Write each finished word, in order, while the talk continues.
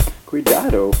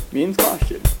Cuidado means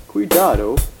caution.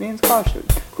 Cuidado means caution.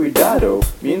 Cuidado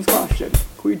means caution.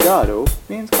 Cuidado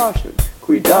means caution.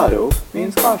 Cuidado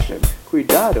means caution.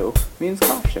 Cuidado means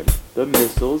caution. The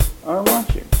missiles are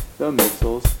launching. The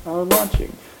missiles are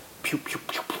launching. Pew pew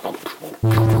pew pew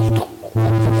pew.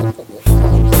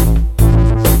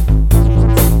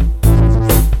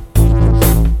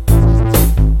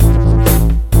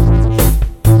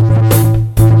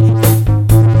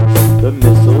 The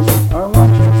missiles are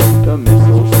launching. The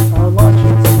missiles are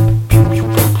launching. Pew pew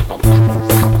pew pew pew.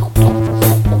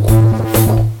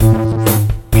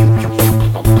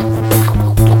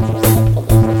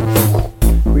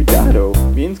 Cuidado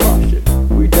means caution.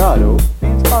 Cuidado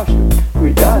means caution.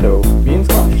 Cuidado means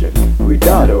caution.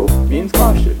 Cuidado means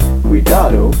caution.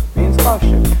 Cuidado means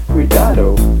caution.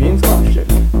 Cuidado means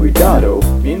caution. Cuidado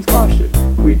means caution.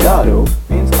 Cuidado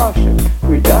means caution.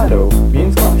 Cuidado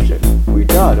means caution.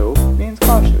 Cuidado means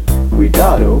caution.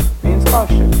 Cuidado means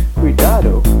caution.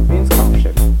 Cuidado means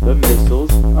caution. The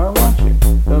missiles are launching.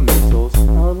 The missiles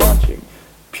are launching.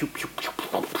 Pew pew pew pew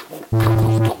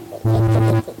pew.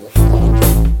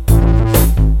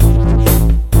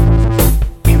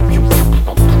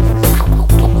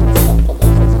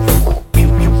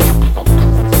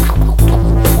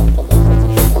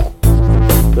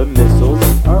 The missiles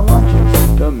are launching.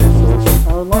 The missiles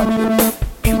are launching.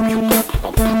 Pew pew pew.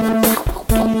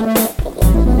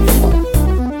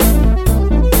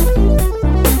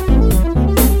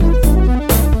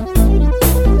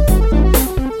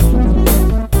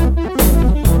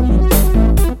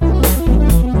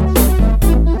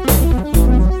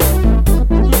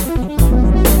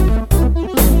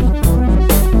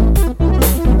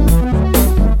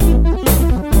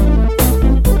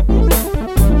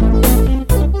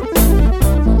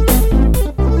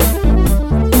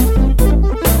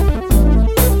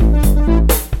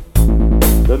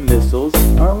 The missiles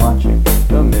are launching.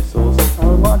 The missiles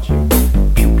are launching.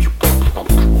 Pew pew pew.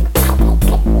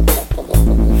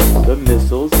 The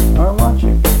missiles are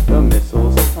launching. The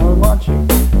missiles are launching.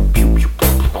 Pew pew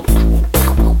pew.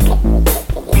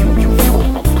 Pew pew pew.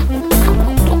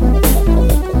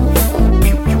 Pew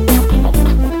pew pew.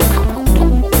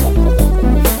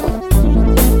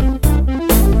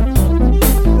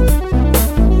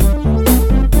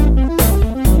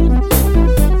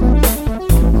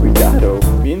 Cuidado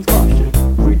means caution.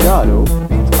 Cuidado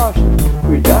means caution.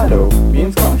 Cuidado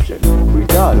means caution.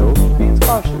 Cuidado means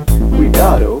caution.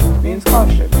 Cuidado means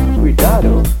caution.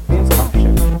 Cuidado means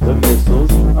caution. The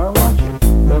missiles are launching.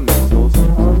 The missiles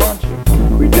are launching.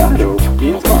 Cuidado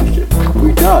means caution.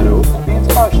 Cuidado